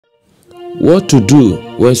What to do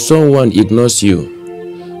when someone ignores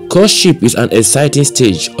you? Courtship is an exciting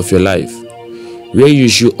stage of your life where you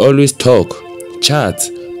should always talk, chat,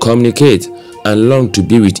 communicate, and long to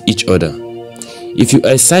be with each other. If you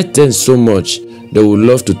excite them so much, they will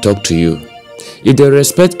love to talk to you. If they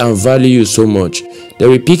respect and value you so much, they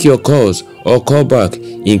will pick your calls or call back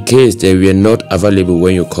in case they were not available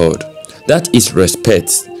when you called. That is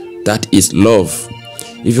respect. That is love.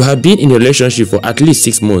 If you have been in a relationship for at least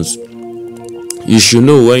 6 months, you should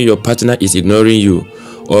know when your partner is ignoring you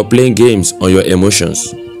or playing games on your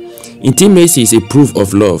emotions. Intimacy is a proof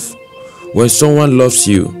of love. When someone loves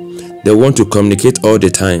you, they want to communicate all the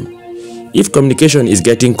time. If communication is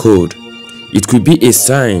getting cold, it could be a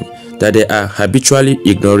sign that they are habitually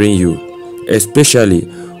ignoring you, especially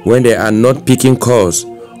when they are not picking calls,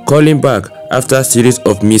 calling back after a series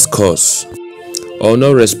of missed calls, or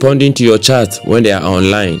not responding to your chat when they are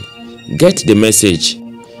online. Get the message.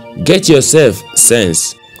 Get yourself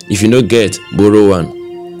sense. If you no get, borrow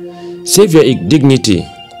one. Save your dignity,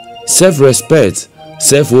 self-respect,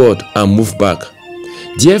 self-worth, and move back.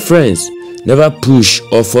 Dear friends, never push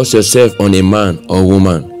or force yourself on a man or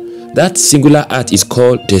woman. That singular act is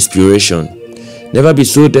called desperation. Never be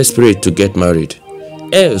so desperate to get married.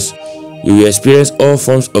 Else, you will experience all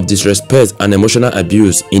forms of disrespect and emotional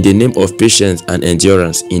abuse in the name of patience and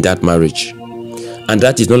endurance in that marriage. And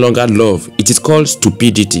that is no longer love, it is called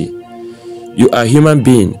stupidity. You are a human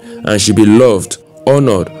being and should be loved,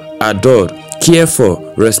 honored, adored, cared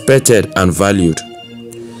for, respected, and valued.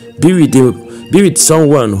 Be with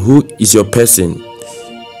someone who is your person.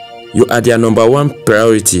 You are their number one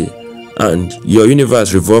priority and your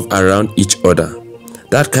universe revolves around each other.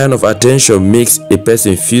 That kind of attention makes a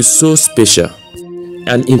person feel so special.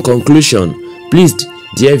 And in conclusion, please,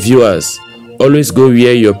 dear viewers, always go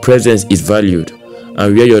where your presence is valued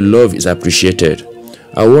and where your love is appreciated.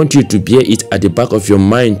 I want you to bear it at the back of your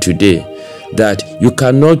mind today that you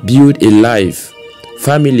cannot build a life,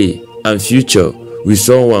 family, and future with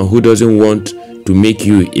someone who doesn't want to make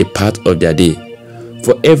you a part of their day.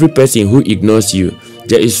 For every person who ignores you,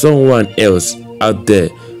 there is someone else out there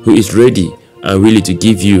who is ready and willing to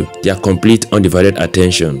give you their complete undivided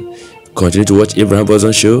attention. Continue to watch Abraham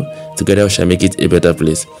Boson Show. Together we shall make it a better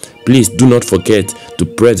place. Please do not forget to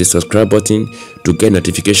press the subscribe button to get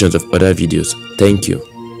notifications of other videos. Thank you.